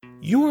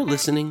You are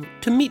listening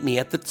to Meet Me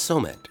at the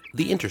Tzomet,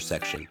 the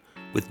intersection,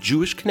 with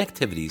Jewish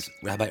Connectivity's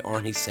Rabbi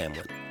Arnie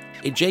Samlin,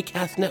 a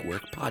JCast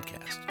Network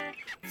podcast.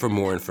 For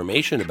more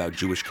information about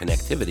Jewish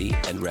Connectivity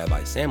and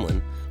Rabbi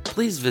Samlin,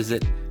 please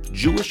visit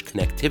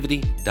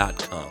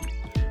jewishconnectivity.com.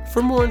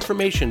 For more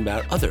information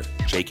about other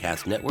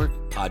JCast Network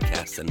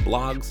podcasts and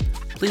blogs,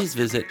 please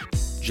visit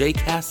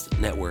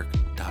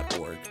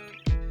jcastnetwork.org.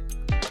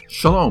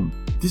 Shalom,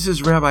 this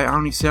is Rabbi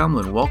Arnie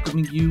Samlin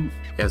welcoming you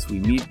as we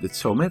meet the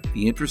Tzomet,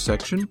 the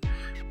intersection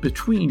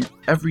between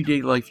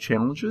everyday life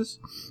challenges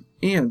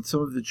and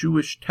some of the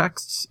Jewish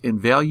texts and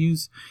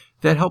values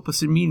that help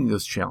us in meeting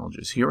those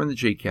challenges here on the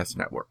JCast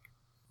Network.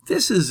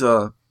 This is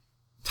a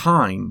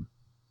time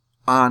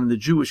on the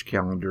Jewish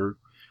calendar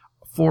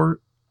for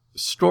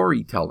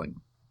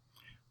storytelling.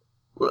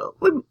 Well,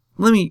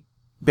 let me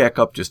back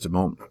up just a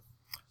moment.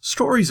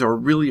 Stories are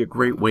really a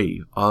great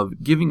way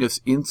of giving us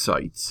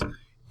insights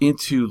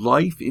into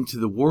life, into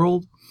the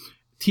world,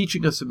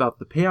 teaching us about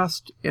the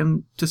past,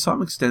 and to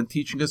some extent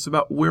teaching us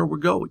about where we're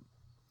going.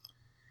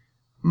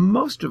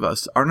 Most of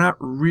us are not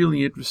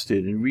really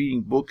interested in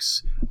reading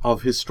books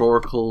of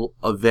historical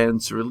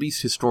events, or at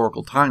least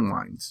historical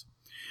timelines.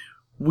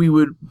 We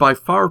would by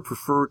far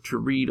prefer to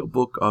read a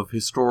book of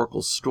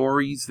historical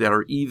stories that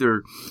are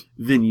either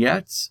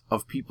vignettes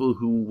of people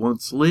who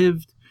once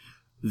lived,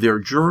 their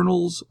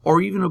journals, or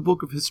even a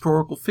book of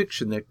historical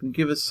fiction that can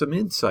give us some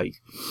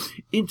insight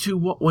into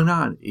what went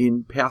on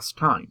in past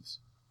times.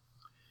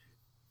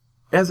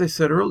 As I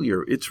said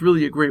earlier, it's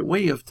really a great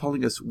way of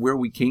telling us where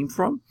we came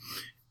from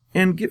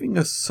and giving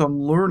us some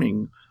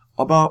learning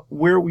about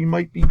where we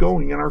might be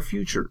going in our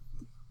future.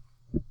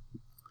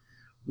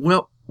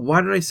 Well,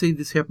 why did I say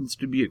this happens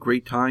to be a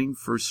great time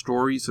for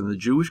stories on the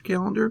Jewish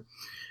calendar?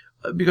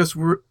 Because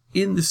we're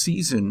in the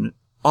season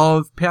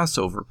of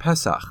Passover,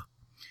 Pesach.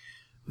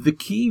 The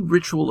key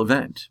ritual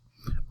event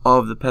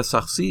of the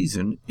Pesach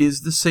season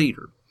is the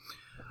Seder.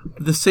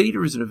 The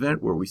Seder is an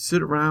event where we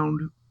sit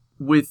around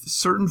with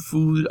certain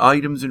food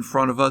items in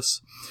front of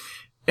us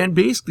and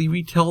basically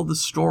retell the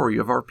story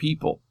of our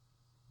people.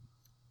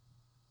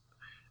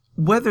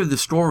 Whether the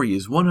story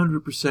is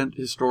 100%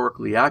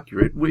 historically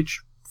accurate,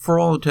 which for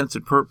all intents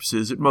and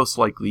purposes it most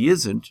likely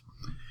isn't,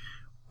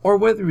 or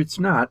whether it's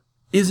not,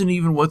 isn't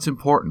even what's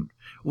important.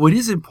 What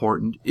is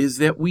important is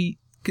that we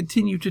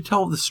continue to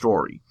tell the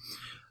story,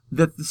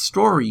 that the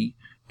story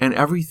and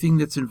everything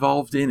that's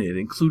involved in it,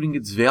 including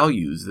its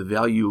values, the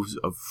values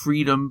of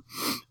freedom,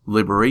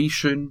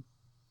 liberation,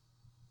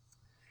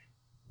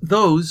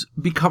 those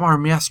become our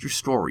master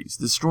stories,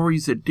 the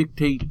stories that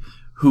dictate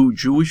who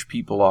Jewish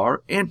people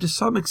are and to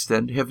some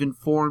extent have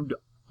informed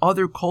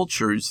other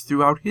cultures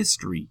throughout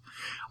history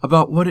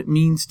about what it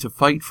means to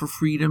fight for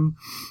freedom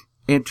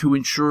and to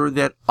ensure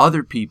that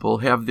other people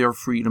have their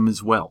freedom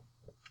as well.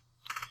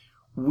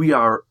 We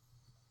are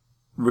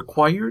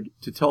required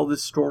to tell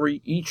this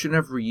story each and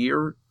every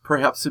year,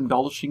 perhaps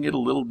embellishing it a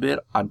little bit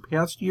on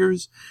past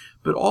years,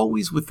 but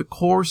always with the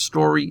core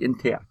story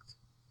intact.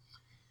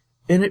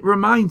 And it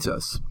reminds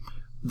us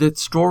that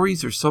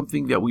stories are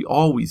something that we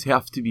always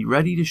have to be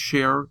ready to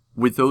share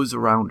with those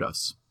around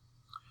us.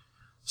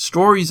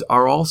 Stories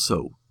are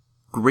also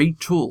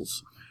great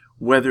tools,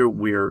 whether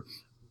we're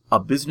a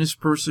business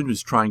person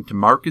who's trying to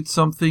market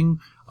something,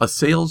 a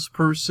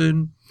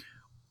salesperson,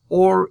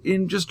 or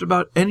in just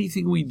about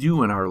anything we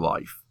do in our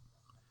life.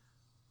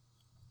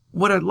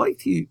 What I'd like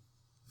to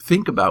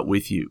think about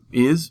with you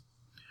is,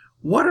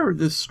 what are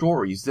the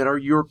stories that are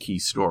your key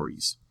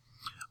stories?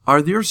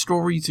 Are there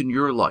stories in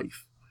your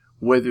life,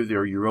 whether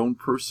they're your own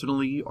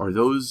personally or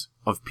those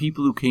of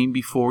people who came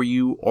before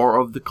you or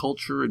of the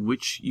culture in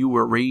which you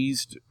were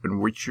raised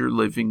and which you're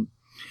living,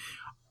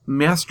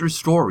 master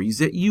stories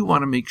that you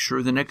want to make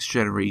sure the next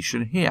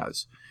generation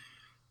has?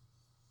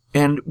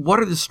 And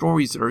what are the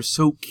stories that are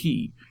so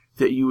key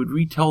that you would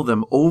retell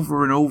them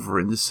over and over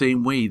in the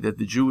same way that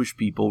the Jewish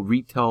people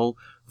retell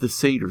the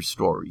Seder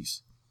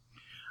stories?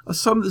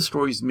 Some of the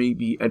stories may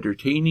be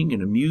entertaining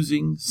and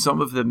amusing,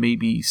 some of them may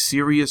be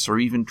serious or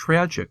even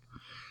tragic.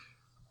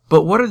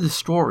 But what are the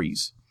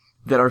stories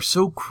that are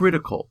so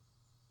critical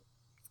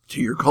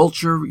to your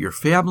culture, your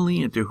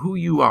family, and to who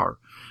you are,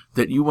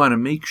 that you want to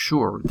make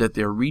sure that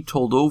they're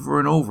retold over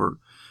and over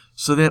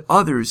so that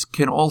others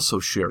can also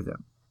share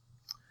them?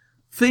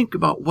 Think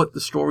about what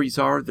the stories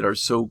are that are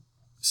so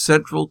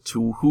central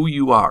to who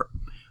you are.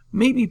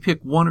 Maybe pick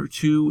one or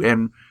two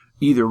and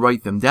either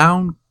write them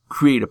down,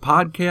 create a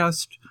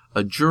podcast,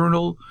 a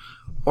journal,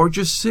 or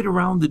just sit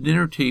around the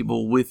dinner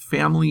table with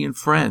family and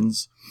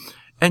friends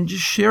and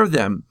just share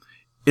them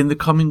in the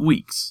coming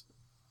weeks.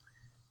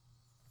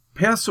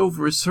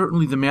 Passover is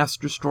certainly the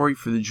master story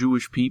for the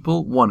Jewish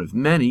people, one of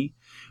many,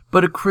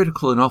 but a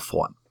critical enough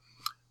one.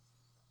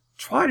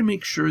 Try to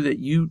make sure that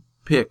you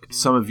pick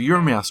some of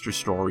your master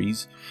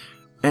stories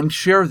and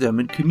share them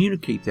and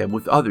communicate them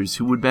with others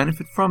who would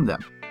benefit from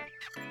them.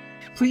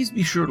 Please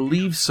be sure to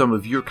leave some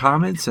of your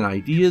comments and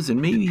ideas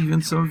and maybe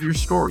even some of your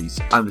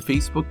stories on the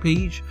Facebook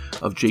page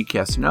of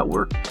JCast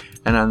Network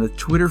and on the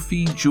Twitter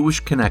feed Jewish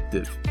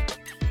Connective.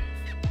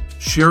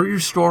 Share your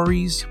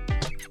stories,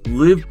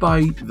 Live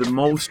by the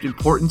most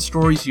important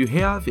stories you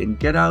have and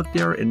get out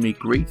there and make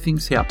great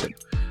things happen.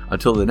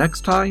 Until the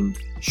next time,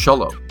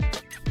 Shalom.